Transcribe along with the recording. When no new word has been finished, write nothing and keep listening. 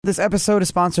This episode is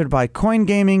sponsored by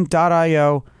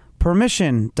CoinGaming.io,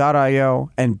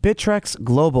 Permission.io, and Bittrex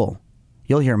Global.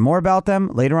 You'll hear more about them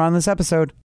later on in this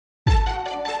episode.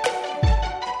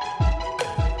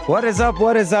 What is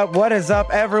up,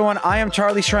 everyone? I am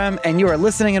Charlie Shrem, and you are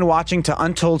listening and watching to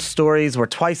Untold Stories, where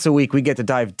twice a week we get to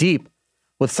dive deep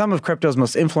with some of crypto's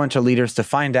most influential leaders to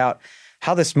find out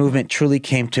how this movement truly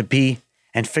came to be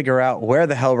and figure out where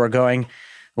the hell we're going.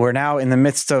 We're now in the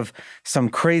midst of some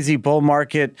crazy bull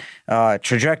market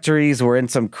trajectories. We're in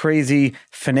some crazy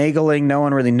finagling. No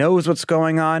one really knows what's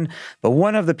going on. But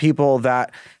one of the people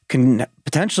that can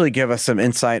potentially give us some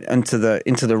insight into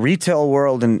the retail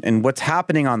world and what's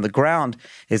happening on the ground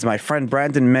is my friend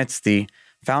Brandon Mitz, the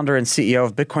founder and CEO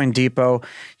of Bitcoin Depot.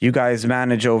 You guys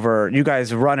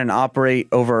run and operate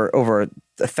over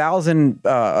 1,000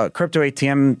 crypto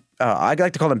ATM. I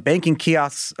like to call them banking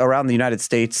kiosks around the United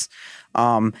States.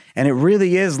 And it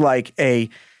really is like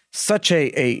such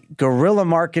a guerrilla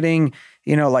marketing,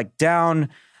 like down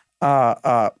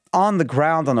on the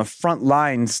ground, on the front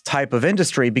lines type of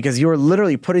industry, because you're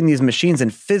literally putting these machines in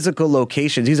physical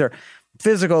locations. These are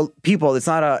physical people. It's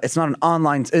not an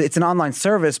online, it's an online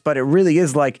service, but it really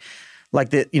is like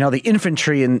the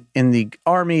infantry in the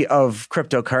army of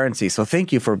cryptocurrency. So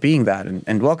thank you for being that,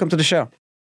 and welcome to the show.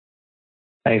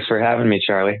 Thanks for having me,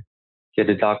 Charlie. Good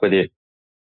to talk with you.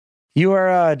 You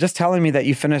are just telling me that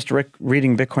you finished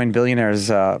reading Bitcoin Billionaires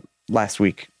last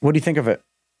week. What do you think of it?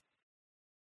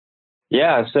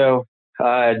 Yeah, so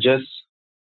just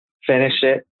finished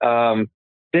it.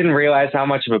 Didn't realize how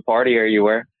much of a partier you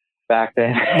were back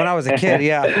then. When I was a kid,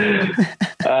 yeah.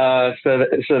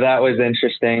 So that was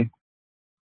interesting.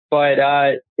 But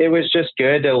it was just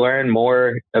good to learn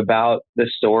more about the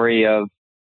story of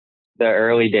the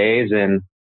early days. And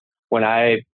when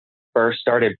I first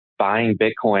started buying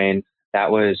Bitcoin,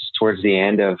 that was towards the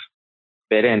end of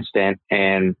BitInstant.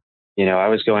 And, I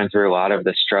was going through a lot of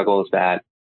the struggles that,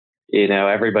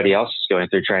 everybody else is going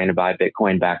through trying to buy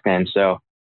Bitcoin back then. So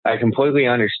I completely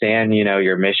understand,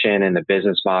 your mission and the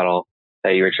business model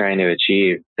that you were trying to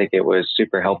achieve. I think it was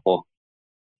super helpful.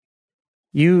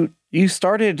 You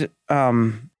started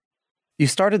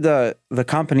the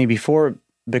company before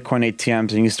Bitcoin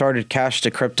ATMs, and you started Cash to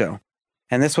Crypto.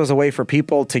 And this was a way for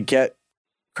people to get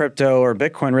crypto or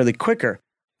Bitcoin really quicker.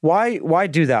 Why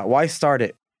do that? Why start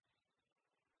it?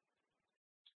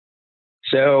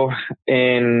 So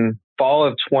in fall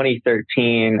of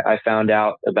 2013, I found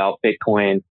out about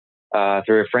Bitcoin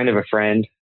through a friend of a friend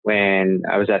when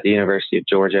I was at the University of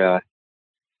Georgia.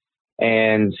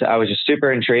 And I was just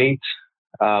super intrigued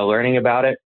learning about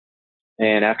it.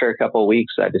 And after a couple of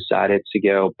weeks, I decided to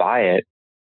go buy it.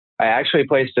 I actually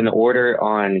placed an order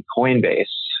on Coinbase.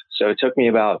 So it took me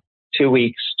about 2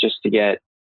 weeks just to get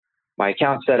my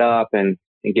account set up and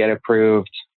get approved.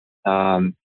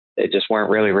 They just weren't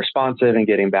really responsive in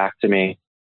getting back to me.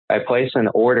 I placed an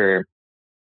order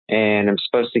and I'm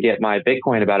supposed to get my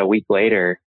Bitcoin about a week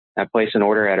later. I placed an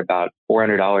order at about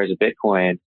 $400 a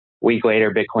Bitcoin. A week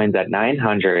later, Bitcoin's at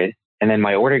 900, and then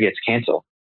my order gets canceled.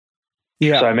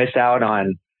 Yeah. So I missed out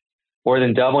on more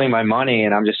than doubling my money,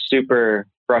 and I'm just super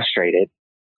frustrated.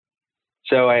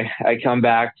 So I come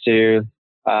back to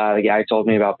the guy who told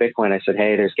me about Bitcoin. I said,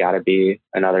 hey, there's got to be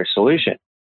another solution.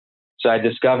 So I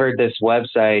discovered this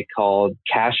website called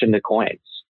Cash into Coins.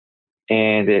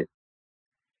 And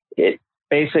it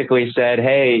basically said,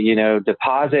 hey,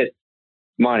 deposit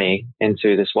money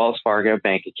into this Wells Fargo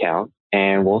bank account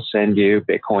and we'll send you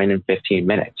Bitcoin in 15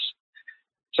 minutes.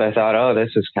 So I thought, oh,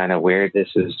 this is kind of weird. This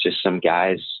is just some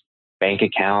guy's bank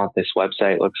account. This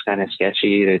website looks kind of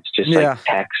sketchy. It's just like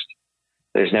text.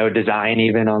 There's no design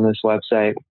even on this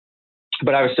website.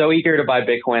 But I was so eager to buy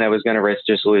Bitcoin, I was going to risk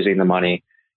just losing the money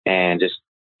and just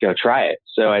go try it.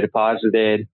 So I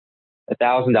deposited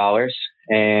 $1,000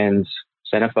 and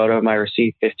sent a photo of my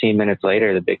receipt. 15 minutes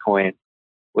later, the Bitcoin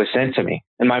was sent to me.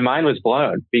 And my mind was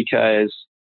blown because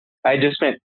I just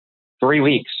spent 3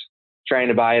 weeks trying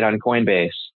to buy it on Coinbase.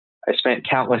 I spent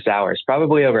countless hours,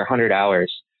 probably over 100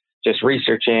 hours, just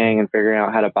researching and figuring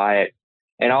out how to buy it.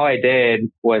 And all I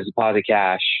did was deposit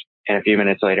cash. And a few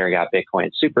minutes later, I got Bitcoin.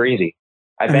 Super easy.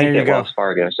 I banked at Wells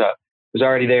Fargo, so it was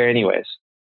already there anyways.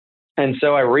 And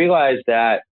so I realized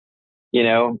that,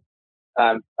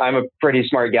 I'm a pretty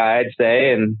smart guy, I'd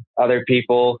say, and other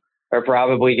people are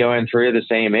probably going through the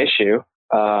same issue.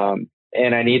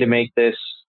 And I need to make this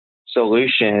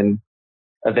solution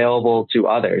available to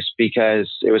others because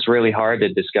it was really hard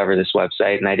to discover this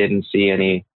website and I didn't see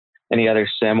any other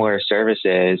similar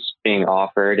services being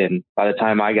offered. And by the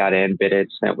time I got in,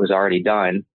 BitInstant was already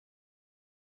done.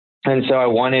 And so I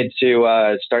wanted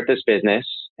to start this business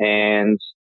and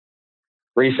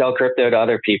resell crypto to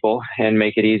other people and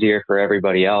make it easier for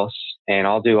everybody else. And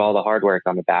I'll do all the hard work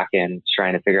on the back end,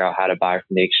 trying to figure out how to buy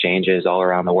from the exchanges all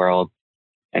around the world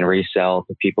and resell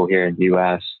to people here in the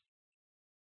US.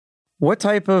 What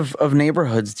type of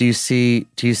neighborhoods do you see?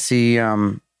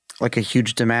 Like a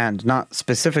huge demand? Not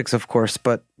specifics, of course,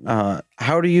 but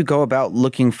how do you go about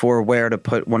looking for where to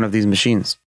put one of these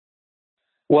machines?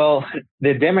 Well,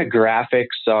 the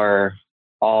demographics are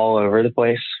all over the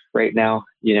place right now.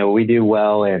 We do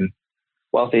well in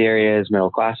wealthy areas,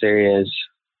 middle class areas,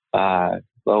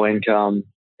 low income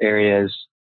areas.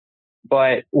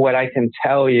 But what I can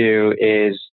tell you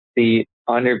is the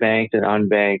underbanked and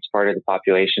unbanked part of the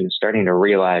population is starting to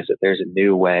realize that there's a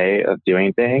new way of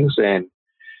doing things, and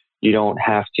you don't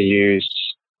have to use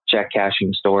check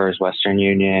cashing stores, Western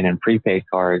Union, and prepaid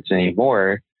cards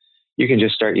anymore. You can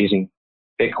just start using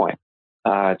Bitcoin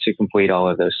to complete all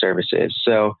of those services.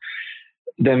 So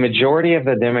the majority of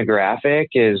the demographic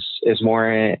is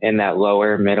more in that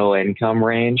lower middle income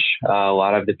range. A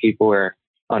lot of the people who are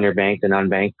underbanked and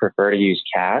unbanked prefer to use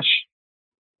cash.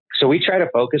 So we try to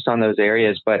focus on those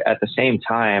areas, but at the same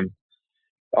time,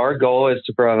 our goal is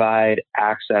to provide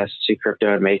access to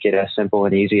crypto and make it as simple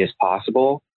and easy as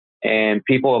possible. And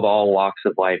people of all walks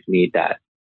of life need that.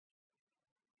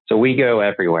 So we go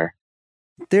everywhere.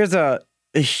 There's a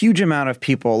huge amount of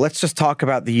people. Let's just talk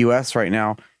about the US right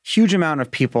now. Huge amount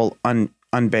of people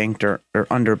unbanked or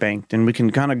underbanked. And we can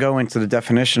kind of go into the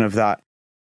definition of that.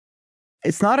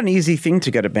 It's not an easy thing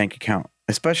to get a bank account,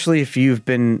 especially if you've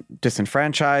been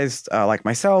disenfranchised like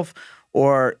myself,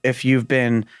 or if you've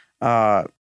been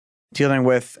dealing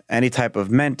with any type of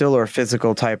mental or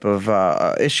physical type of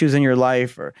issues in your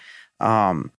life,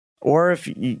 or if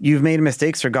you've made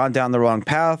mistakes or gone down the wrong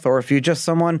path, or if you're just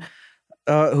someone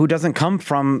who doesn't come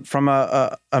from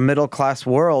a middle class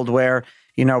world where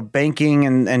banking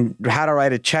and how to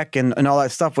write a check and all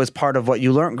that stuff was part of what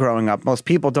you learned growing up. Most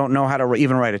people don't know how to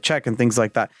even write a check and things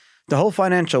like that. The whole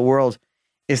financial world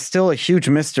is still a huge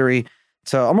mystery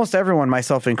to almost everyone,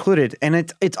 myself included.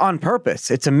 And it's on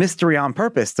purpose. It's a mystery on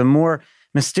purpose. The more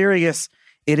mysterious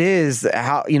it is,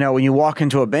 how, when you walk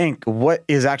into a bank, what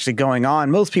is actually going on.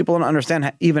 Most people don't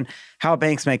understand even how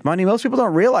banks make money. Most people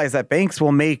don't realize that banks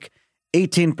will make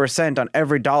 18% on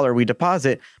every dollar we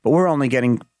deposit, but we're only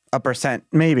getting 1%,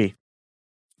 maybe,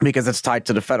 because it's tied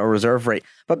to the Federal Reserve rate.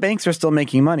 But banks are still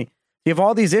making money. You have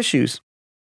all these issues.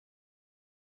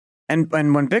 And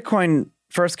when Bitcoin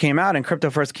first came out and crypto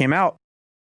first came out,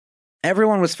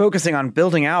 everyone was focusing on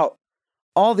building out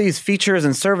all these features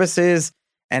and services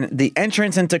and the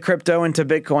entrance into crypto, into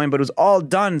Bitcoin, but it was all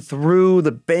done through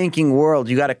the banking world.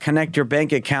 You got to connect your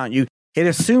bank account. It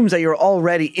assumes that you're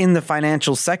already in the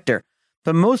financial sector,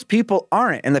 but most people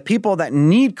aren't. And the people that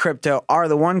need crypto are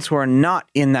the ones who are not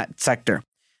in that sector.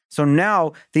 So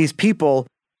now these people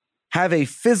have a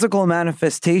physical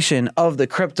manifestation of the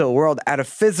crypto world at a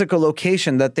physical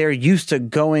location that they're used to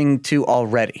going to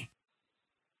already.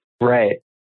 Right.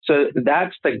 So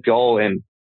that's the goal. And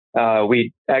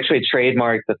we actually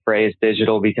trademarked the phrase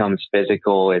digital becomes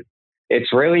physical.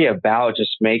 It's really about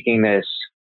just making this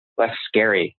less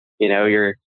scary.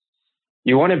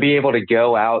 You want to be able to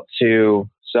go out to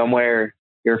somewhere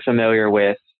you're familiar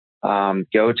with, go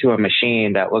to a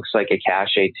machine that looks like a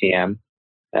cash ATM,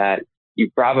 that you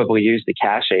probably used the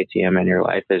cash ATM in your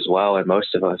life as well. And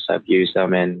most of us have used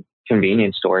them in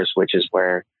convenience stores, which is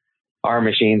where our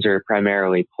machines are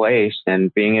primarily placed,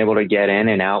 and being able to get in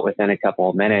and out within a couple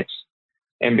of minutes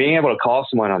and being able to call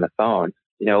someone on the phone.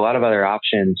 A lot of other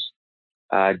options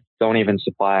don't even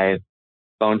supply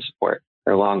phone support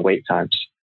or long wait times.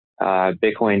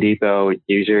 Bitcoin Depot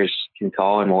users can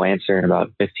call and we'll answer in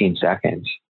about 15 seconds.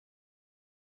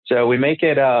 So we make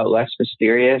it less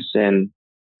mysterious and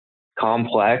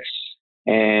complex,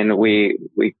 and we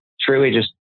truly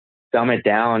just dumb it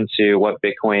down to what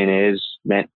Bitcoin is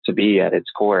meant to be at its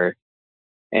core.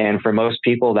 And for most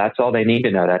people, that's all they need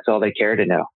to know. That's all they care to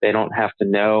know. They don't have to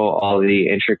know all the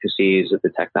intricacies of the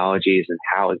technologies and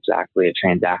how exactly a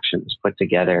transaction is put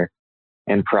together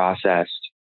and processed.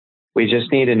 We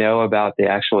just need to know about the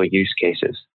actual use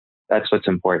cases. That's what's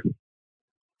important.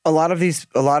 A lot of these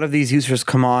users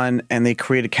come on and they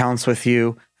create accounts with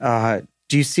you.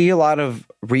 Do you see a lot of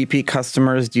repeat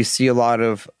customers? Do you see a lot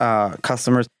of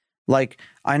customers? Like,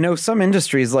 I know some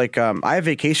industries, like I have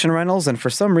vacation rentals, and for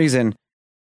some reason,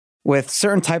 with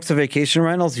certain types of vacation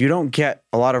rentals, you don't get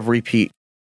a lot of repeat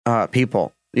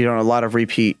people. You don't a lot of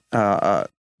repeat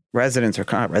residents or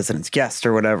guests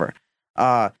or whatever.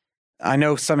 I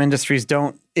know some industries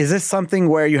don't. Is this something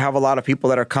where you have a lot of people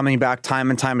that are coming back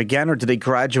time and time again, or do they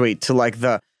graduate to like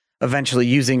the eventually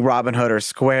using Robinhood or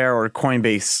Square or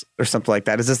Coinbase or something like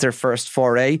that? Is this their first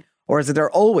foray, or is it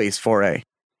their always foray?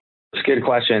 It's a good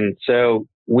question. So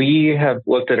we have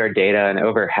looked at our data, and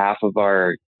over half of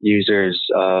our users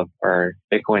of our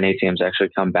Bitcoin ATMs actually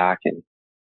come back and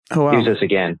use us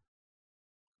again.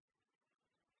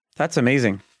 That's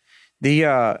amazing. Is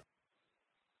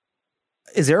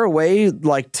there a way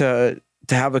like to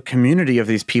have a community of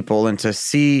these people and to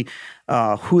see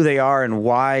who they are and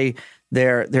why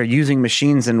they're using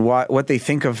machines and what they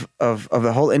think of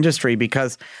the whole industry?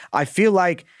 Because I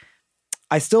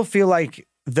still feel like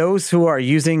those who are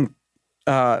using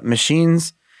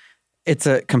machines, it's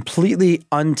a completely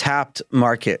untapped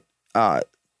market.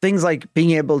 Things like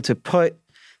being able to put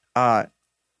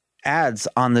ads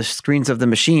on the screens of the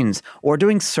machines or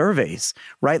doing surveys,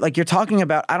 right? Like you're talking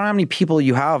about, I don't know how many people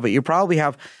you have, but you probably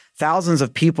have thousands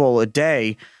of people a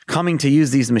day coming to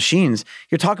use these machines.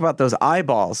 You're talking about those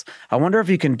eyeballs. I wonder if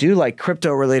you can do like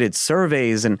crypto related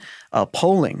surveys and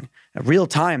polling real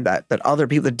time that other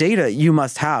people, the data you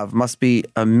must have must be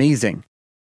amazing.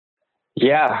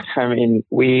 Yeah. I mean,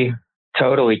 we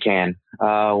totally can.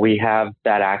 We have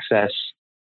that access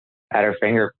at our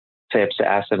fingertips to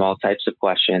ask them all types of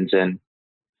questions. And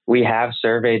we have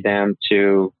surveyed them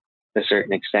to a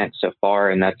certain extent so far.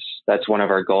 And that's one of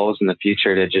our goals in the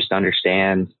future, to just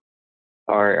understand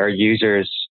our users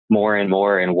more and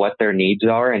more and what their needs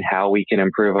are and how we can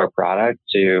improve our product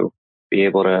to be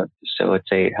able to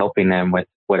facilitate helping them with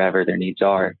whatever their needs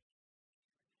are.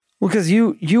 Well, because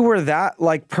you were that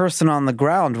like person on the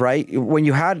ground, right?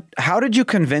 How did you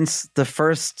convince the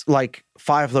first like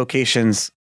 5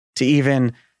 locations to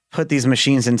even put these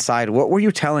machines inside? What were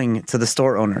you telling to the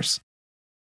store owners?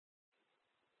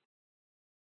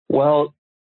 Well,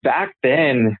 back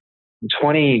then,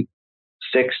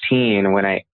 2016, when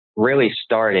I really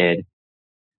started,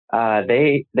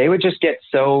 they would just get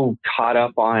so caught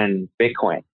up on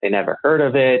Bitcoin. They never heard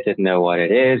of it, didn't know what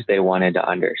it is. They wanted to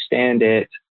understand it.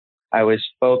 I was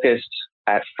focused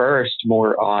at first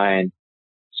more on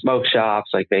smoke shops,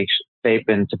 like vape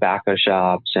and tobacco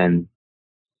shops and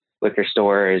liquor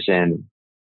stores, and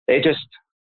they just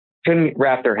couldn't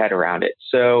wrap their head around it.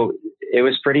 So it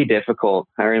was pretty difficult.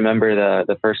 I remember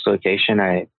the first location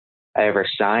I ever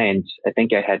signed, I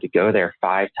think I had to go there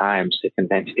 5 times to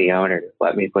convince the owner to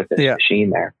let me put this machine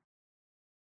there.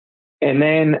 And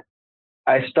then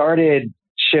I started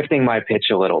shifting my pitch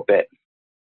a little bit.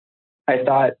 I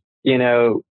thought,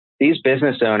 these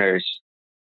business owners,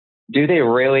 do they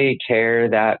really care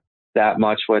that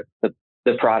much what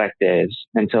the product is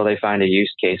until they find a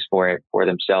use case for it for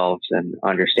themselves and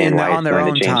understand why it's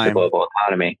going to change the global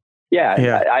economy?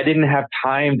 Yeah. I didn't have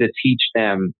time to teach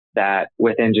them that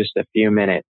within just a few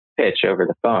minute pitch over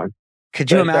the phone.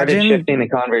 Could you imagine? I started shifting the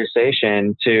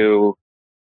conversation to,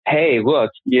 hey,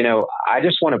 look, I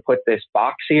just want to put this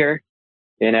box here.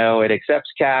 It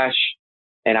accepts cash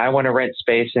and I want to rent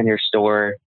space in your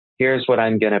store. Here's what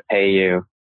I'm going to pay you.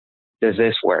 Does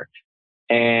this work?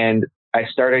 And I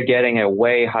started getting a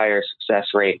way higher success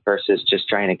rate versus just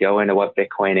trying to go into what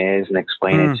Bitcoin is and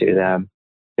explain it to them.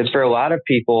 Because for a lot of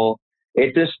people,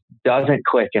 it just doesn't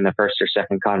click in the first or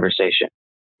second conversation.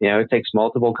 It takes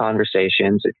multiple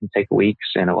conversations. It can take weeks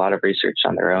and a lot of research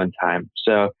on their own time.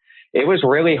 So it was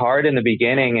really hard in the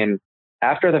beginning. And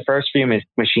after the first few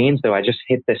machines, though, I just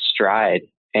hit this stride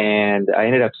and I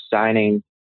ended up signing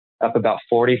up about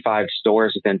 45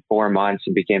 stores within 4 months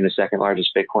and became the second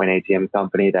largest Bitcoin ATM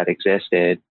company that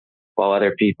existed, while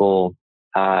other people,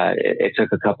 it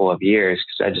took a couple of years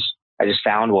because I just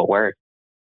found what worked.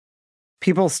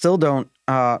 People still don't,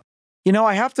 I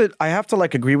have to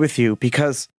like agree with you,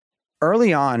 because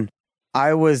early on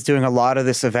I was doing a lot of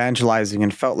this evangelizing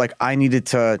and felt like I needed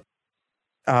to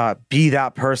be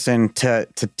that person to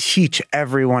teach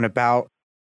everyone about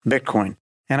Bitcoin.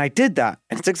 And I did that,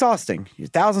 and it's exhausting.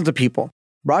 Thousands of people.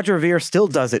 Roger Ver still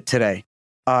does it today.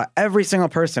 Every single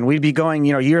person. We'd be going,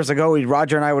 years ago,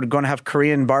 Roger and I would go and have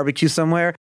Korean barbecue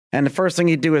somewhere. And the first thing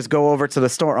he'd do is go over to the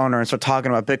store owner and start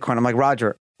talking about Bitcoin. I'm like,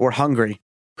 Roger, we're hungry.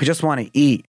 We just want to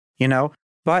eat,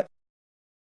 But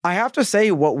I have to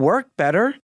say, what worked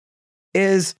better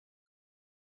is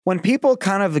when people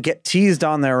kind of get teased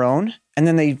on their own and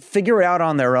then they figure it out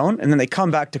on their own and then they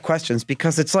come back to questions,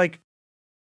 because it's like,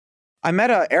 I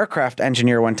met an aircraft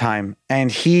engineer one time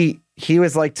and he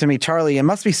was like to me, Charlie, it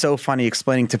must be so funny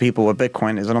explaining to people what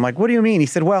Bitcoin is. And I'm like, what do you mean? He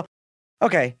said, well,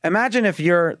 okay, imagine if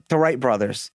you're the Wright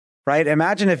brothers, right?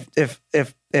 Imagine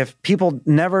if people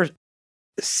never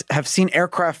have seen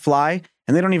aircraft fly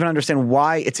and they don't even understand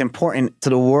why it's important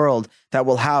to the world that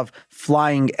we'll have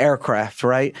flying aircraft,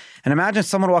 right? And imagine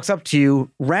someone walks up to you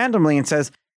randomly and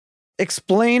says,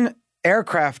 explain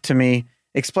aircraft to me,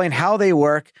 explain how they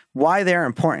work, why they're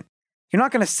important. You're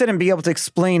not going to sit and be able to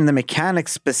explain the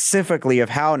mechanics specifically of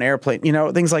how an airplane,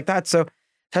 things like that. So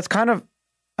that's kind of,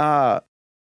 I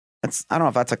don't know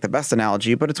if that's like the best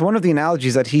analogy, but it's one of the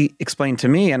analogies that he explained to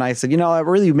me. And I said, that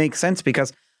really makes sense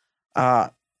because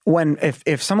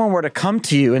if someone were to come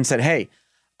to you and said, hey,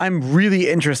 I'm really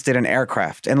interested in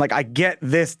aircraft and like I get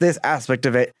this aspect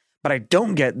of it, but I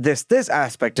don't get this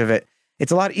aspect of it,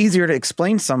 it's a lot easier to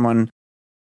explain to someone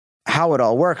how it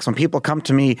all works. When people come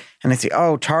to me and they say,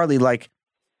 oh, Charlie, like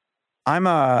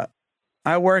I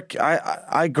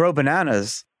grow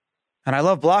bananas and I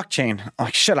love blockchain. I'm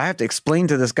like, shit, I have to explain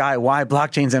to this guy why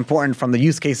blockchain is important from the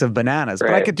use case of bananas. Right.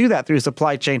 But I could do that through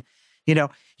supply chain. So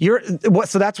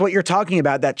that's what you're talking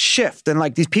about, that shift. And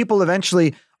like these people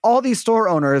eventually, all these store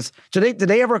owners, do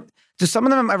some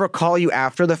of them ever call you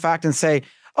after the fact and say,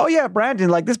 oh yeah, Brandon,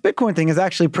 like this Bitcoin thing is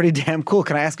actually pretty damn cool.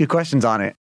 Can I ask you questions on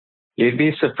it? You'd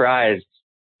be surprised.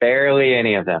 Barely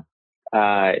any of them.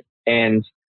 And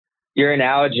your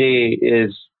analogy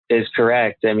is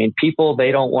correct. I mean, people,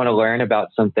 they don't want to learn about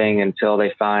something until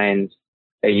they find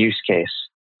a use case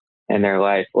in their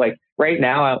life. Like right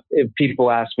now, if people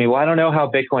ask me, well, I don't know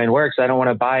how Bitcoin works, I don't want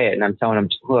to buy it. And I'm telling them,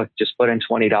 look, just put in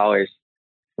 $20.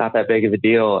 Not that big of a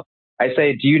deal. I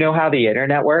say, do you know how the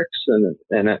internet works?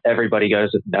 And everybody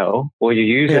goes, no. Well, you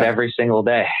use it every single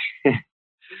day.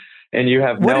 And you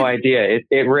have no idea.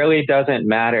 It really doesn't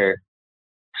matter.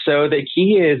 So the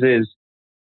key is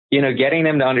getting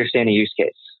them to understand a use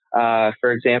case.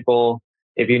 For example,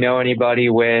 if you know anybody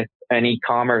with an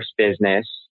e-commerce business,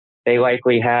 they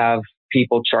likely have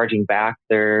people charging back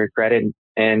their credit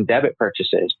and debit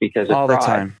purchases because of all fraud. The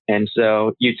time. And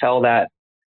so you tell that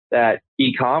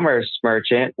e-commerce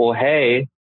merchant, well, hey,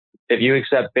 if you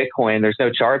accept Bitcoin, there's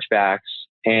no chargebacks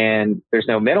and there's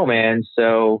no middleman.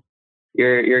 So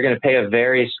you're going to pay a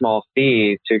very small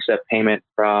fee to accept payment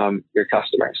from your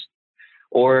customers.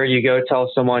 Or you go tell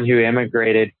someone who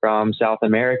immigrated from South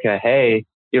America, hey,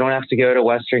 you don't have to go to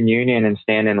Western Union and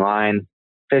stand in line,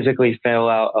 physically fill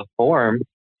out a form.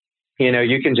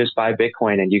 You can just buy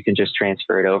Bitcoin and you can just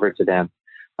transfer it over to them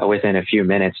within a few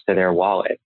minutes to their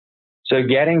wallet. So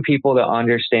getting people to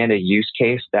understand a use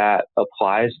case that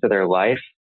applies to their life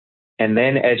and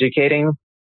then educating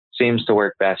seems to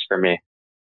work best for me.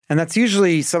 And that's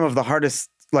usually some of the hardest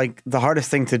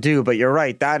thing to do. But you're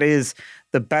right. That is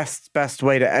the best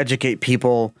way to educate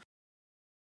people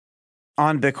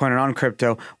on Bitcoin and on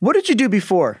crypto. What did you do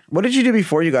before? What did you do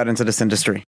before you got into this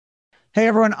industry? Hey,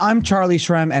 everyone. I'm Charlie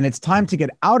Shrem, and it's time to get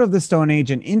out of the Stone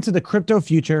Age and into the crypto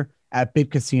future at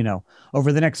BitCasino.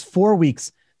 Over the next 4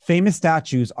 weeks, famous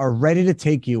statues are ready to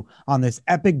take you on this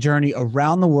epic journey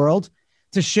around the world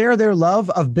to share their love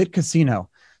of BitCasino.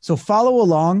 So follow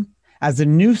along as a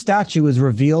new statue is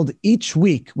revealed each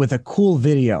week with a cool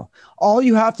video. All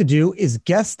you have to do is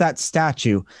guess that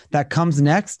statue that comes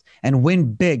next and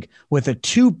win big with a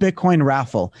 2 Bitcoin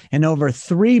raffle and over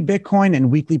 3 Bitcoin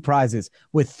and weekly prizes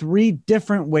with 3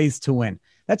 different ways to win.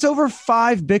 That's over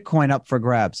 5 Bitcoin up for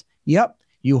grabs. Yep,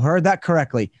 you heard that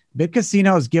correctly.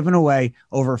 BitCasino is giving away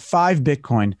over 5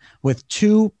 Bitcoin with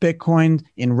 2 Bitcoin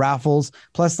in raffles,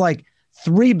 plus like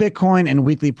 3 Bitcoin and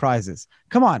weekly prizes.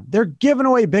 Come on, they're giving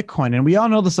away Bitcoin, and we all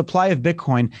know the supply of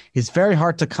Bitcoin is very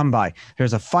hard to come by.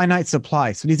 There's a finite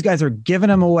supply, so these guys are giving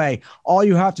them away. All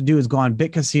you have to do is go on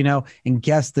BitCasino and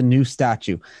guess the new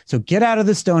statue. So get out of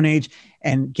the Stone Age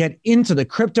and get into the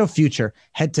crypto future.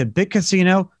 Head to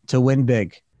BitCasino to win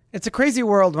big. It's a crazy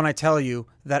world when I tell you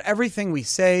that everything we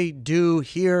say, do,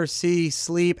 hear, see,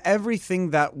 sleep,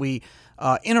 everything that we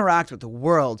interact with the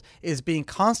world is being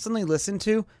constantly listened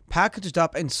to, packaged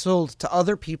up, and sold to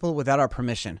other people without our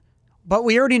permission. But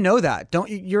we already know that.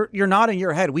 You're nodding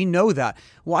your head. We know that.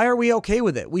 Why are we okay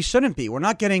with it? We shouldn't be. We're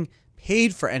not getting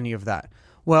paid for any of that.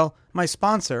 Well, my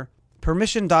sponsor,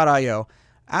 Permission.io,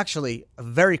 actually a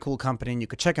very cool company, and you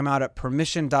could check them out at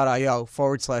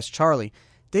permission.io/Charlie.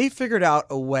 They figured out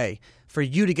a way for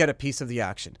you to get a piece of the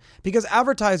action because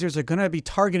advertisers are going to be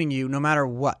targeting you no matter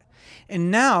what.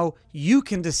 And now you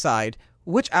can decide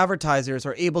which advertisers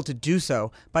are able to do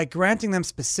so by granting them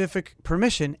specific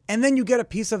permission, and then you get a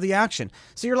piece of the action.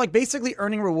 So you're like basically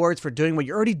earning rewards for doing what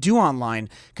you already do online,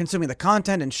 consuming the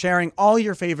content and sharing all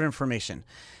your favorite information.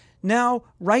 Now,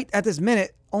 right at this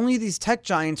minute, only these tech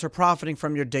giants are profiting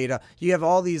from your data. You have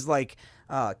all these like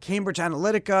Cambridge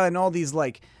Analytica and all these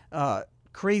like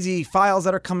crazy files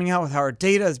that are coming out with how our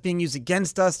data is being used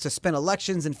against us to spin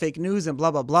elections and fake news and blah,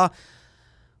 blah, blah.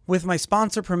 With my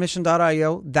sponsor,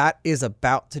 Permission.io, that is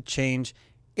about to change.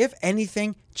 If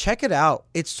anything, check it out.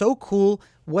 It's so cool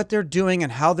what they're doing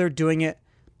and how they're doing it.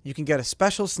 You can get a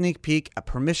special sneak peek at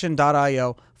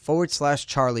Permission.io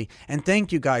Charlie. And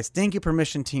thank you guys. Thank you,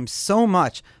 Permission Team, so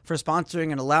much for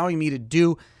sponsoring and allowing me to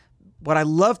do what I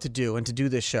love to do and to do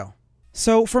this show.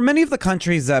 So for many of the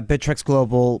countries that Bittrex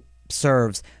Global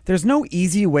serves, there's no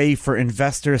easy way for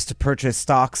investors to purchase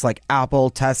stocks like Apple,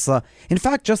 Tesla. In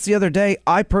fact, just the other day,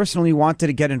 I personally wanted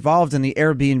to get involved in the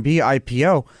Airbnb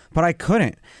IPO, but I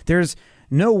couldn't. There's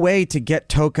no way to get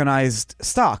tokenized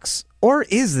stocks. Or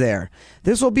is there?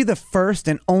 This will be the first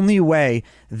and only way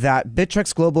that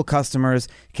Bittrex Global customers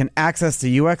can access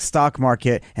the US stock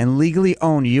market and legally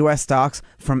own US stocks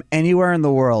from anywhere in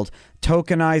the world.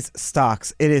 Tokenized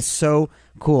stocks. It is so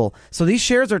cool. So these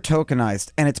shares are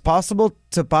tokenized, and it's possible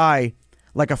to buy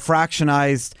like a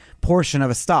fractionized portion of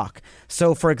a stock.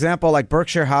 So for example, like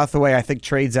Berkshire Hathaway, I think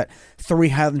trades at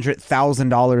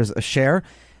 $300,000 a share.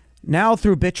 Now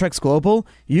through Bittrex Global,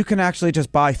 you can actually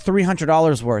just buy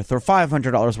 $300 worth or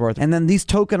 $500 worth. And then these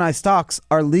tokenized stocks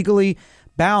are legally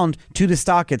bound to the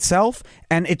stock itself,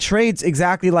 and it trades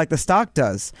exactly like the stock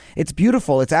does. It's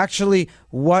beautiful. It's actually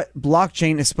what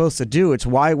blockchain is supposed to do. It's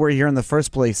why we're here in the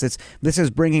first place. This is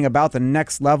bringing about the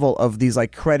next level of these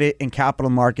like credit and capital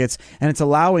markets, and it's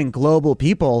allowing global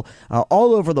people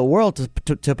all over the world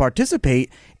to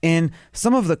participate in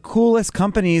some of the coolest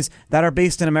companies that are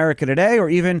based in America today, or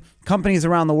even companies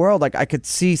around the world. Like I could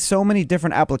see so many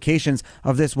different applications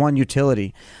of this one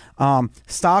utility.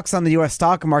 Stocks on the U.S.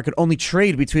 stock market only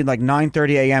trade between like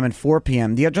 9:30 a.m. and 4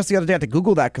 p.m. Just the other day I had to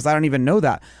Google that because I don't even know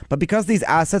that. But because these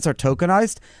assets are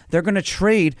tokenized, they're going to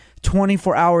trade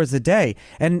 24 hours a day.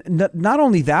 And not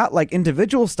only that, like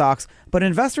individual stocks, but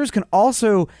investors can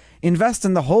also invest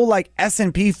in the whole like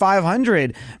S&P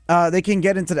 500. They can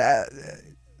get into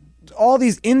all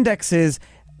these indexes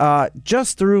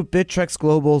just through Bittrex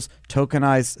Global's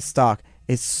tokenized stock.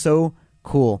 It's so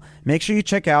cool. Make sure you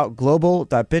check out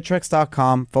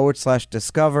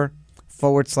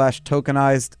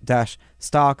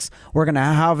global.bittrex.com/discover/tokenized-stocks. We're going to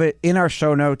have it in our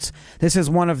show notes. This is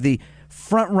one of the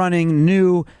front-running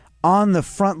new on the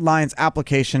front lines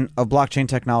application of blockchain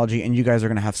technology, and you guys are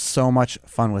going to have so much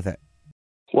fun with it.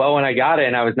 Well, when I got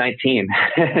it, I was 19,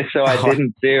 so I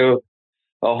didn't do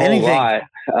a whole lot.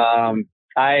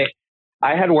 I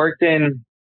had worked in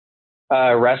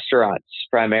restaurants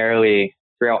primarily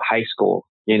throughout high school.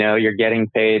 You know, you're getting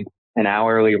paid an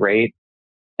hourly rate,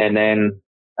 and then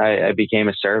I became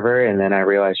a server, and then I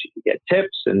realized you could get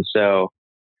tips, and so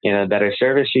the better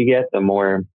service you get, the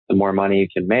more money you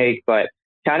can make. But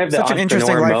kind of the such an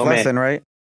interesting life lesson, right?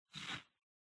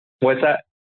 What's that?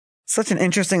 Such an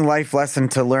interesting life lesson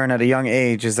to learn at a young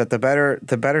age is that the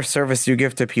better service you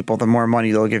give to people, the more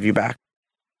money they'll give you back.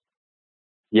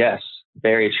 Yes,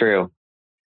 very true.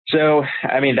 So,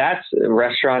 I mean, that's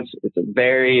restaurants. It's a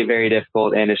very, very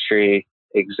difficult industry,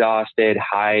 exhausted,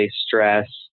 high stress,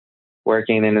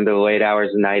 working into the late hours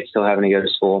of the night, still having to go to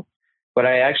school. But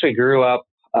I actually grew up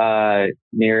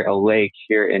near a lake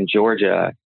here in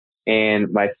Georgia.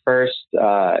 And my first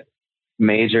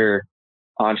major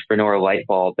entrepreneurial light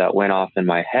bulb that went off in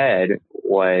my head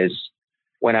was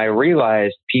when I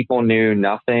realized people knew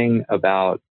nothing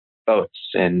about boats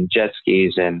and jet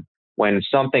skis. And when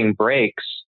something breaks,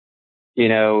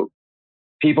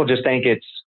 people just think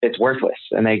it's worthless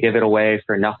and they give it away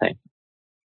for nothing.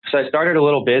 So I started a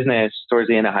little business towards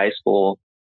the end of high school,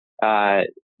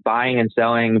 buying and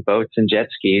selling boats and jet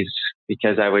skis,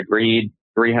 because I would read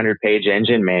 300-page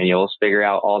engine manuals, figure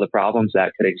out all the problems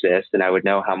that could exist, and I would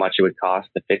know how much it would cost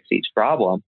to fix each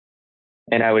problem.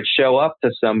 And I would show up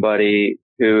to somebody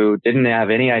who didn't have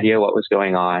any idea what was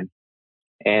going on,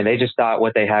 and they just thought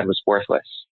what they had was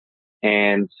worthless.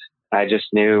 And I just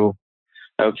knew,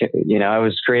 okay, I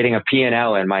was creating a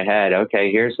P&L in my head.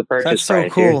 Okay, here's the purchase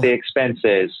price. Cool. Here's the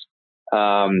expenses.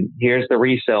 Here's the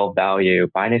resale value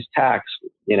minus tax.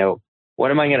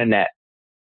 What am I going to net?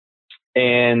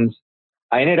 And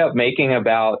I ended up making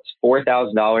about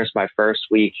 $4,000 my first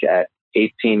week at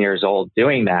 18 years old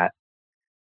doing that.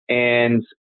 And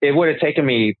it would have taken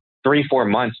me 3-4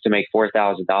 months to make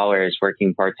 $4,000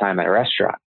 working part-time at a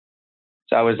restaurant.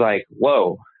 So I was like,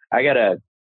 whoa, I got to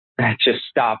just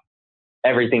stop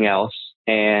everything else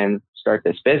and start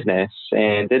this business.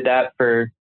 And did that for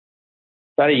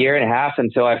about 1.5 years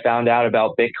until I found out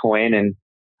about Bitcoin, and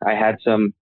I had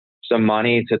some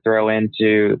money to throw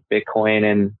into Bitcoin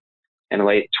in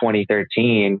late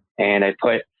 2013. And I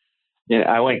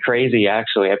went crazy.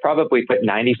 Actually, I probably put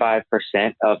 95%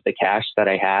 of the cash that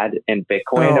I had in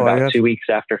Bitcoin about 2 weeks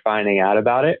after finding out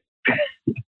about it,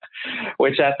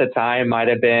 which at the time might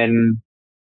have been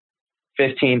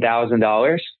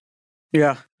 $15,000.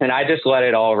 Yeah. And I just let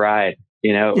it all ride.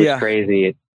 It was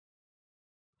crazy.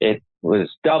 It was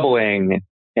doubling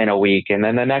in a week. And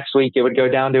then the next week it would go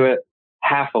down to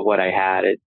half of what I had.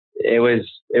 It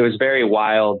was very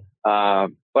wild.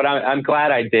 But I'm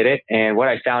glad I did it. And what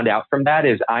I found out from that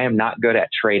is I am not good at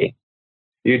trading.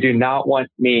 You do not want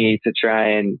me to try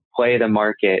and play the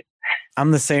market.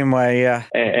 I'm the same way. Yeah.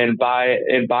 And buy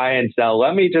and sell.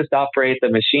 Let me just operate the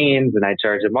machines and I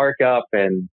charge a markup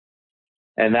and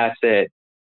that's it.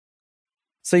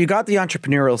 So you got the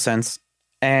entrepreneurial sense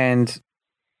and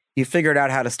you figured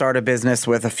out how to start a business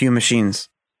with a few machines,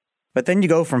 but then you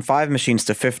go from 5 machines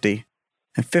to 50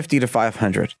 and 50 to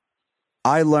 500.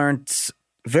 I learned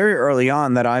very early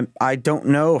on that I don't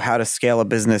know how to scale a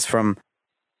business from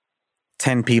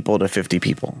 10 people to 50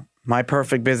 people. My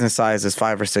perfect business size is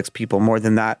 5 or 6 people. More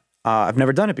than that, I've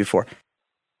never done it before.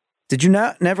 Did you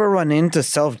never run into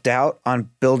self-doubt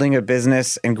on building a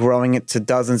business and growing it to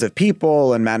dozens of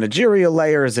people and managerial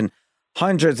layers and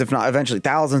hundreds, if not eventually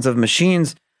thousands of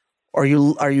machines? Are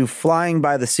you flying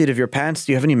by the seat of your pants?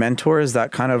 Do you have any mentors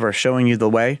that kind of are showing you the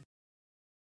way?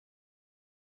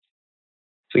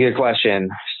 It's a good question.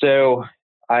 So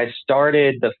I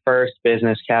started the first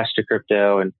business, Cash to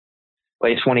Crypto, in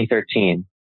late 2013.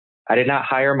 I did not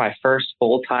hire my first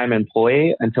full-time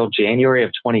employee until January of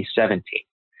 2017.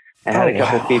 I had a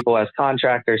couple of people as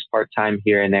contractors, part-time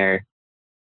here and there.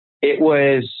 It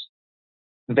was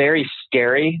very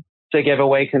scary to give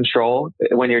away control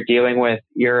when you're dealing with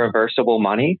irreversible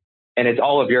money, and it's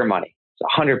all of your money.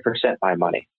 It's 100% my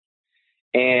money.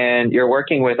 And you're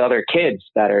working with other kids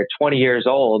that are 20 years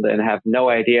old and have no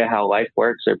idea how life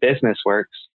works or business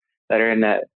works, that are in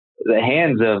the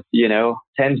hands of,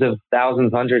 tens of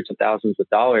thousands, hundreds of thousands of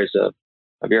dollars of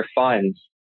your funds.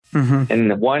 Mm-hmm.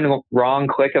 And one wrong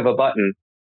click of a button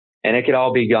and it could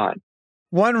all be gone.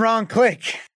 One wrong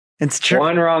click. It's true.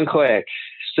 One wrong click.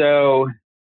 So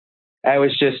I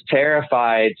was just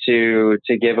terrified to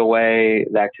give away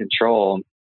that control.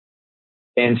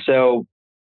 And so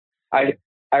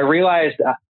I realized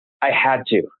I had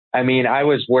to. I mean, I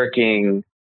was working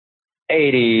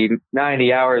 80,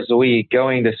 90 hours a week,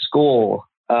 going to school,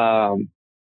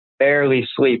 barely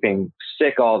sleeping,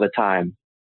 sick all the time.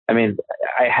 I mean,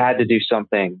 I had to do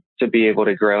something to be able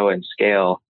to grow and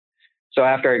scale. So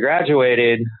after I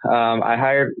graduated, I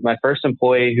hired my first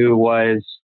employee, who was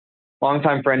a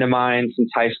longtime friend of mine since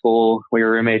high school. We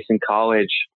were roommates in college.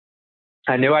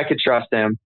 I knew I could trust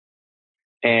him.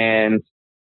 And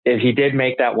if he did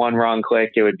make that one wrong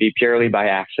click, it would be purely by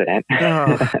accident.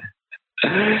 Oh.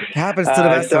 It happens to the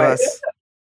best of us.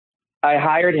 I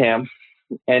hired him,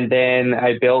 and then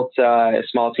I built a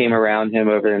small team around him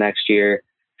over the next year: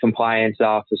 compliance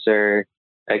officer,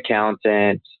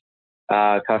 accountant,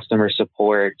 customer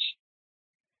support.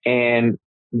 And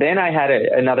then I had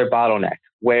another bottleneck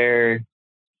where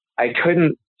I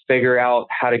couldn't figure out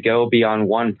how to go beyond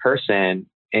one person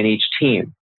in each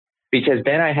team, because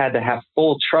then I had to have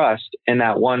full trust in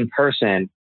that one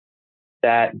person,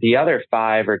 that the other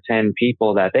 5 or 10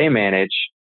 people that they manage,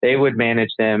 they would manage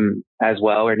them as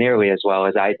well or nearly as well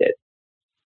as I did.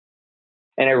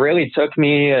 And it really took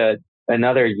me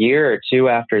another year or two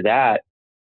after that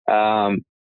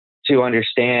to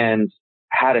understand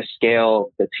how to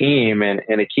scale the team. And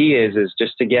the key is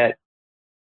just to get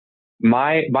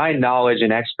my knowledge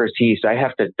and expertise. I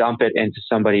have to dump it into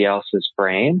somebody else's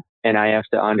brain, and I have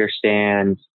to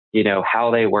understand,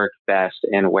 how they work best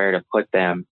and where to put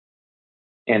them.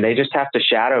 And they just have to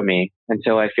shadow me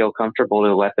until I feel comfortable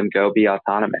to let them go be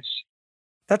autonomous.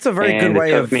 That's a very good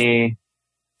way of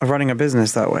running a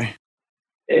business that way.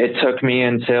 It took me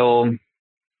until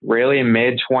really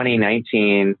mid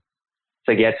 2019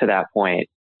 to get to that point.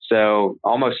 So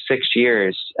almost 6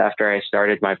 years after I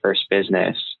started my first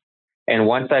business. And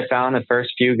once I found the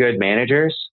first few good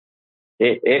managers,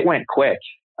 it went quick.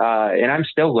 And I'm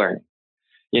still learning.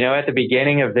 At the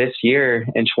beginning of this year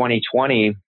in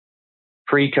 2020,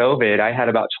 pre-COVID, I had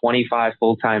about 25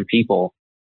 full-time people.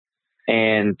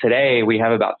 And today we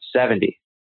have about 70,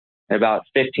 and about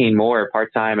 15 more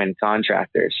part-time and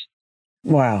contractors.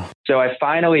 Wow. So I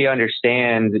finally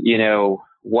understand,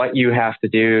 what you have to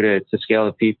do to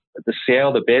scale to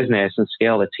scale the business and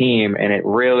scale the team. And it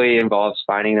really involves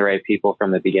finding the right people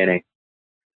from the beginning.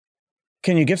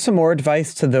 Can you give some more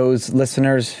advice to those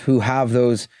listeners who have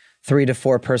those 3 to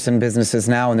 4 person businesses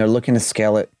now and they're looking to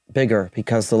scale it bigger?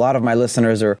 Because a lot of my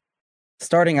listeners are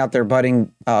starting out their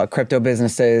budding crypto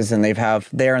businesses, and they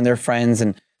and their friends,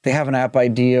 and they have an app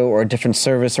idea or a different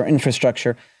service or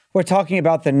infrastructure. We're talking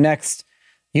about the next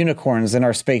unicorns in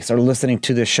our space are listening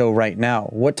to this show right now.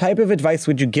 What type of advice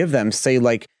would you give them? Say,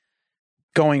 like,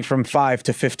 going from 5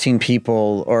 to 15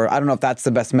 people, or I don't know if that's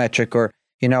the best metric, or,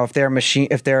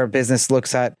 if their business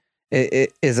looks at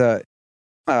it is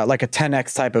like a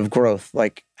 10x type of growth.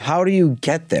 Like, how do you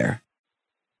get there?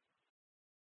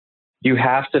 you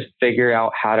have to figure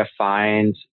out how to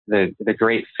find the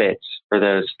great fits for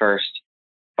those first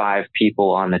 5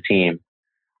 people on the team.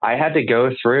 I had to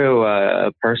go through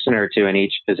a person or two in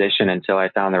each position until I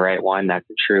found the right one that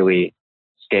could truly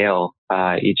scale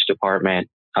each department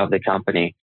of the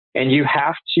company. And you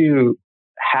have to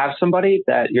have somebody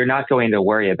that you're not going to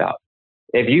worry about.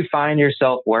 If you find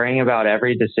yourself worrying about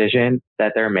every decision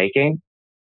that they're making,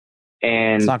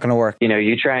 and it's not going to work.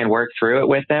 You try and work through it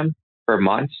with them for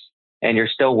months, and you're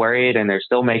still worried and they're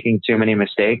still making too many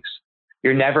mistakes,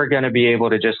 you're never going to be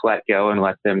able to just let go and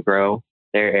let them grow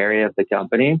their area of the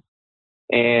company.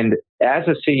 And as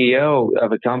a CEO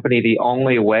of a company, the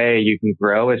only way you can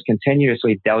grow is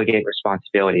continuously delegate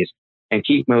responsibilities and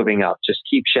keep moving up. Just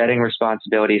keep shedding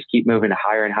responsibilities, keep moving to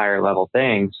higher and higher level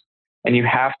things. And you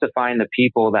have to find the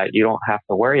people that you don't have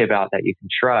to worry about, that you can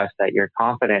trust, that you're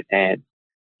confident in,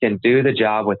 can do the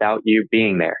job without you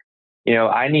being there.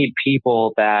 I need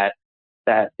people that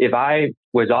if I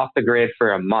was off the grid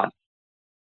for a month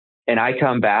and I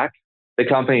come back, the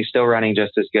company's still running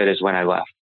just as good as when I left.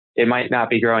 It might not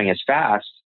be growing as fast,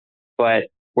 but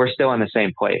we're still in the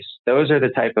same place. Those are the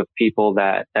type of people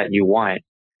that you want.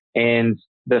 And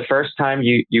the first time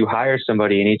you hire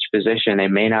somebody in each position, they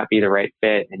may not be the right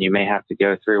fit, and you may have to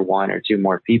go through 1 or 2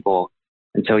 more people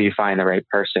until you find the right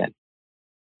person.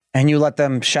 And you let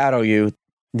them shadow you,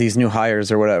 these new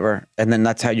hires or whatever. And then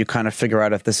that's how you kind of figure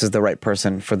out if this is the right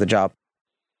person for the job.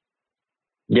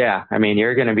 Yeah. I mean,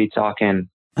 you're going to be talking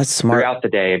that's smart throughout the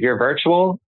day. If you're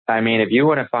virtual, I mean, if you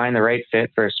want to find the right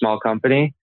fit for a small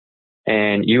company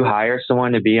and you hire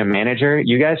someone to be a manager,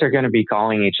 you guys are going to be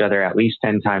calling each other at least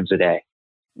 10 times a day.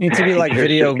 You need to be like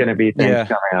video. Going to be things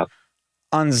coming up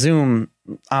on Zoom.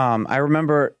 I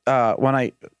remember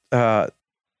when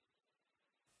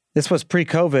this was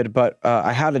pre-COVID, but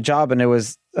I had a job, and I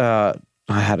was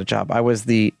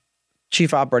the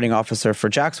chief operating officer for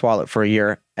Jack's Wallet for a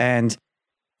year, and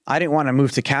I didn't want to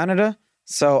move to Canada.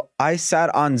 So I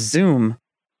sat on Zoom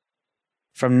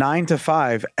from 9 to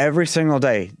 5 every single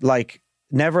day, like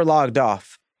never logged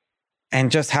off,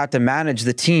 and just had to manage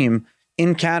the team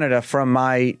in Canada from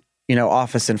my,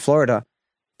 office in Florida,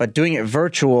 but doing it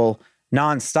virtual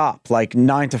nonstop, like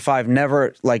 9 to 5,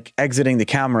 never like exiting the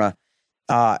camera.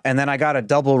 And then I got a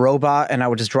double robot, and I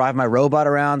would just drive my robot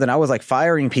around, and I was like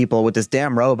firing people with this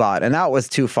damn robot, and that was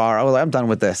too far. I was like, I'm done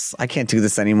with this. I can't do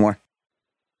this anymore.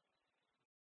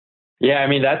 Yeah, I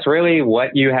mean, that's really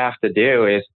what you have to do.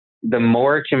 Is the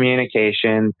more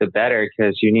communication, the better,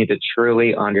 because you need to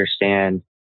truly understand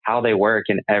how they work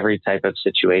in every type of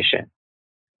situation.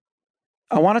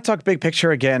 I want to talk big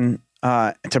picture again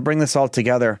to bring this all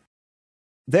together.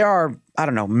 There are,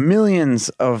 millions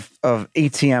of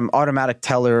ATM, automatic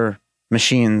teller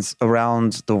machines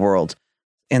around the world.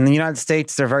 In the United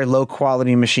States, they're very low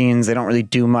quality machines. They don't really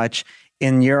do much.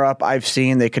 In Europe, I've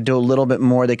seen they could do a little bit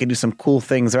more. They could do some cool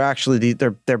things. They're actually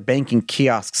they're banking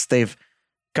kiosks. They've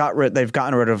gotten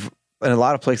rid of, in a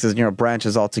lot of places,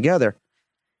 branches altogether.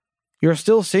 You're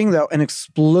still seeing, though, an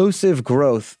explosive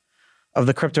growth of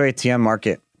the crypto ATM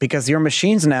market, because your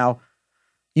machines now,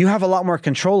 you have a lot more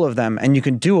control of them, and you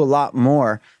can do a lot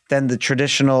more than the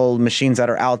traditional machines that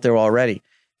are out there already.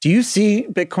 Do you see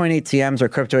Bitcoin ATMs or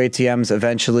crypto ATMs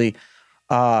eventually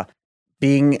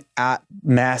being at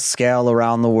mass scale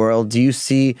around the world? Do you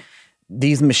see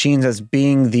these machines as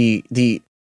being the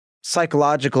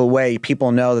psychological way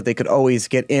people know that they could always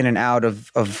get in and out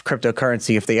of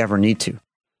cryptocurrency if they ever need to?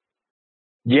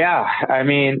 Yeah, I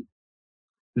mean,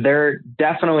 there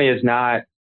definitely is not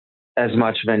as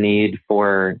much of a need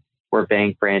for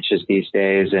bank branches these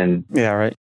days. And yeah,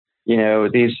 right.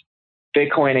 These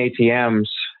Bitcoin ATMs,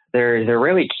 they're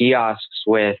really kiosks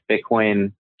with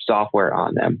Bitcoin software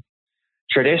on them.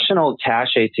 Traditional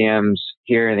cash ATMs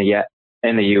here in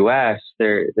the US,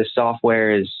 the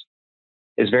software is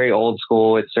very old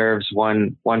school. It serves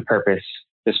one purpose: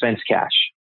 dispense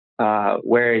cash.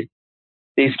 Where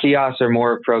these kiosks are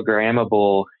more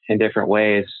programmable in different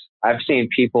ways. I've seen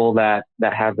people that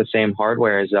have the same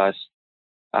hardware as us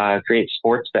create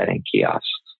sports betting kiosks,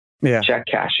 check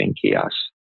cashing kiosks,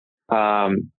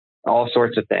 all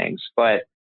sorts of things. But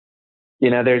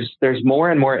there's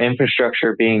more and more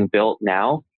infrastructure being built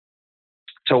now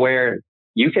to where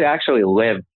you could actually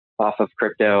live off of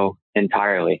crypto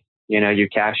entirely. You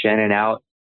cash in and out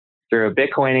through a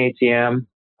Bitcoin ATM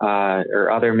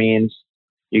or other means.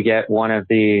 You get one of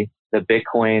the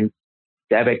Bitcoin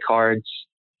debit cards.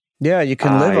 Yeah, you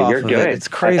can live off of it. It's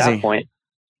crazy. At that point.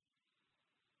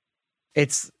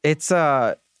 It's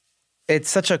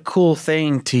such a cool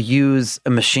thing to use a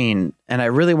machine, and I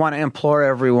really want to implore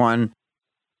everyone,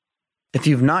 if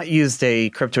you've not used a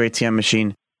crypto ATM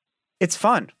machine, it's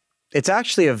fun. it's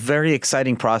actually a very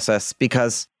exciting process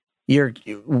because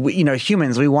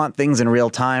humans, we want things in real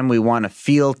time. We want to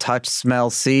feel, touch, smell,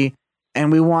 see,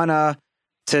 and we want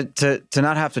to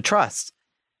not have to trust.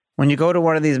 When you go to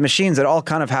one of these machines, it all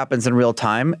kind of happens in real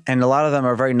time, and a lot of them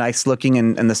are very nice looking,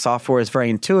 and the software is very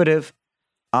intuitive.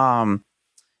 And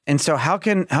so how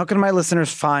can my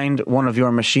listeners find one of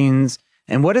your machines?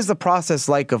 And what is the process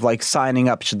like of like signing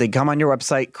up? Should they come on your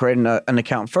website, create an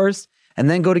account first, and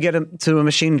then go to get to a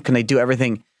machine? Can they do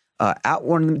everything at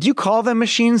one of them? Do you call them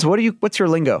machines? What's your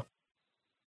lingo?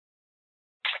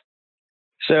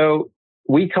 So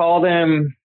we call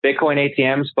them Bitcoin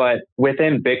ATMs, but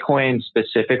within Bitcoin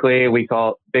specifically,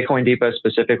 Bitcoin Depot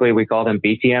specifically, we call them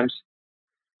BTMs.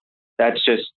 That's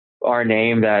just our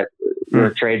name that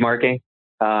we're trademarking.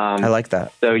 I like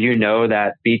that. So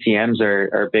that BTMs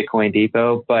are Bitcoin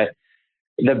Depot, but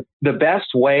the best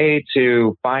way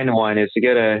to find one is to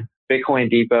go to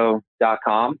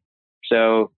bitcoindepot.com.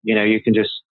 So, you can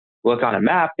just look on a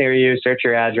map near you, search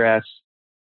your address,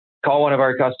 call one of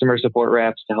our customer support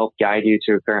reps to help guide you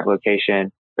to a current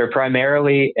location. They're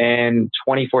primarily in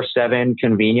 24/7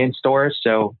 convenience stores.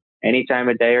 So any time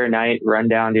of day or night, run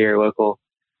down to your local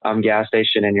gas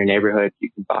station in your neighborhood.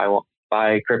 You can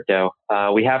buy crypto.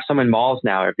 We have some in malls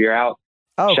now. If you're out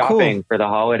shopping for the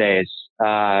holidays,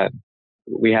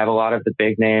 we have a lot of the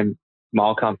big name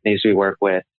mall companies we work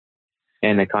with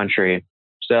in the country.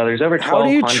 So there's over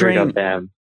 1,200 of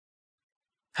them.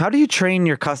 How do you train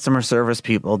your customer service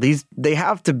people? They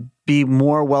have to be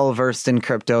more well-versed in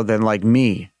crypto than like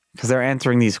me, because they're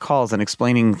answering these calls and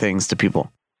explaining things to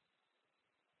people.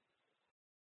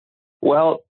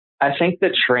 Well, I think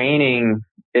the training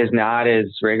is not as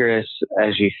rigorous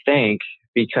as you think,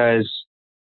 because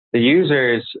the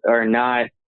users are not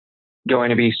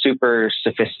going to be super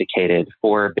sophisticated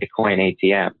for Bitcoin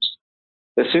ATMs.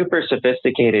 The super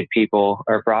sophisticated people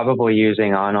are probably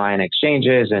using online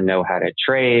exchanges and know how to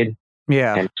trade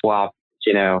and swap,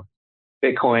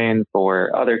 Bitcoin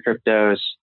for other cryptos.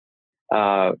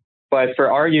 But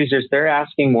for our users, they're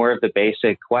asking more of the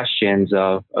basic questions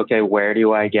of, okay, where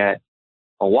do I get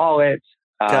a wallet?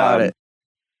 Got it.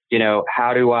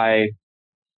 How do I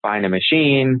find a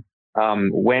machine?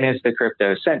 When is the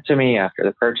crypto sent to me after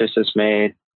the purchase is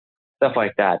made? Stuff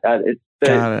like that.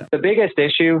 The biggest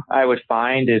issue I would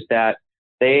find is that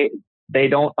they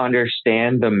don't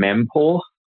understand the mempool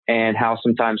and how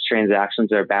sometimes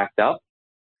transactions are backed up.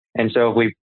 And so if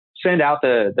we send out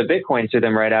the Bitcoin to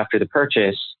them right after the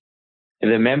purchase, if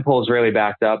the mempool is really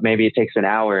backed up, maybe it takes an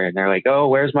hour and they're like, oh,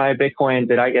 where's my Bitcoin?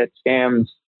 Did I get scammed?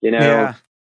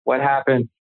 What happened?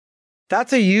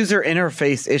 That's a user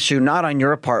interface issue, not on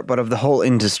your part, but of the whole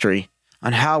industry,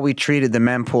 on how we treated the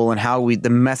mempool and how the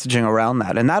messaging around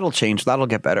that. And that'll change. That'll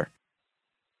get better.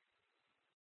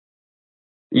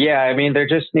 Yeah. I mean, there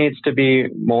just needs to be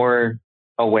more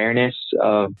awareness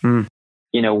of,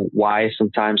 why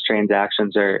sometimes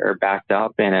transactions are backed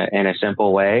up in a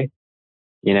simple way.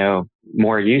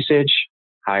 More usage,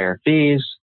 higher fees.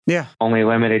 Yeah. Only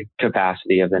limited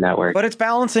capacity of the network. But it's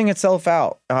balancing itself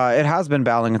out. It has been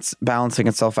balancing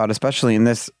itself out, especially in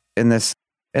this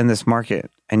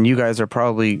market. And you guys are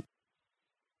probably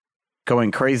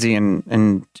going crazy,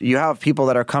 and you have people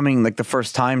that are coming like the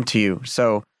first time to you.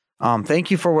 So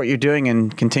thank you for what you're doing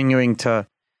and continuing to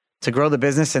grow the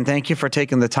business. And thank you for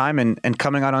taking the time and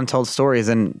coming on Untold Stories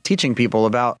and teaching people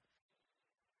about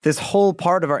this whole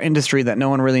part of our industry that no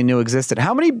one really knew existed.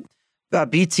 How many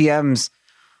BTMs,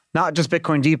 not just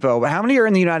Bitcoin Depot, but how many are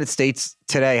in the United States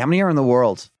today? How many are in the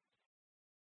world?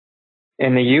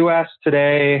 In the U.S.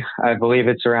 today, I believe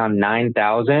it's around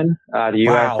 9,000. The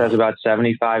U.S. has about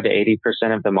 75 to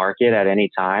 80% of the market at any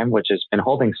time, which has been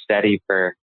holding steady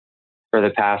for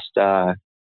the past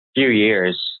few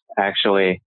years,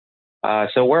 actually.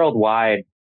 So worldwide,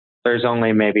 there's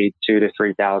only maybe 2,000 to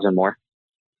 3,000 more.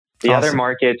 The other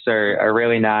markets are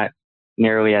really not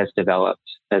nearly as developed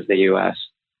as the U.S.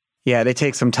 Yeah, they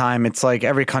take some time. It's like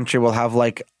every country will have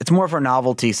it's more for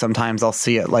novelty. Sometimes I'll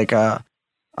see it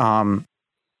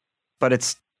but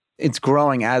it's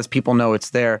growing as people know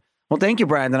it's there. Well, thank you,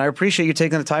 Brandon. I appreciate you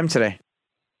taking the time today.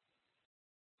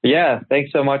 Yeah,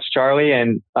 thanks so much, Charlie.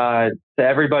 And to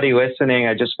everybody listening,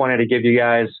 I just wanted to give you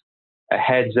guys a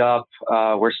heads up.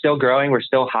 We're still growing. We're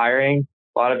still hiring.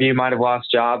 A lot of you might have lost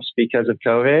jobs because of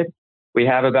COVID. We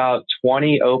have about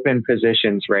 20 open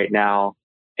positions right now,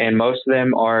 and most of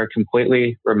them are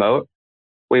completely remote.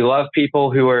 We love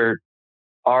people who are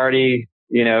already,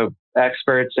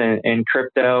 experts in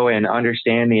crypto and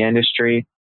understand the industry.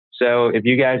 So if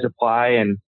you guys apply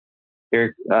and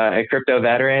you're a crypto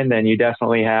veteran, then you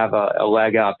definitely have a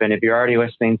leg up. And if you're already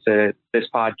listening to this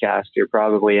podcast, you're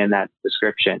probably in that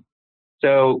description.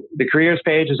 So the careers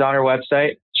page is on our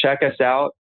website. Check us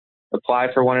out.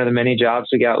 Apply for one of the many jobs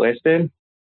we got listed,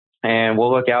 and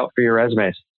we'll look out for your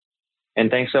resumes. And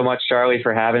thanks so much, Charlie,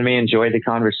 for having me. Enjoyed the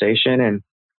conversation, and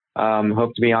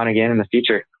hope to be on again in the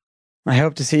future. I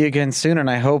hope to see you again soon, and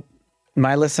I hope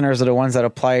my listeners are the ones that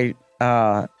apply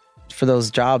for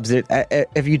those jobs.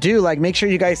 If you do, like, make sure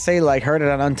you guys say, like, heard it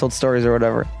on Untold Stories or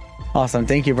whatever. Awesome.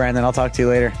 Thank you, Brandon. I'll talk to you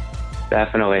later.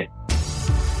 Definitely.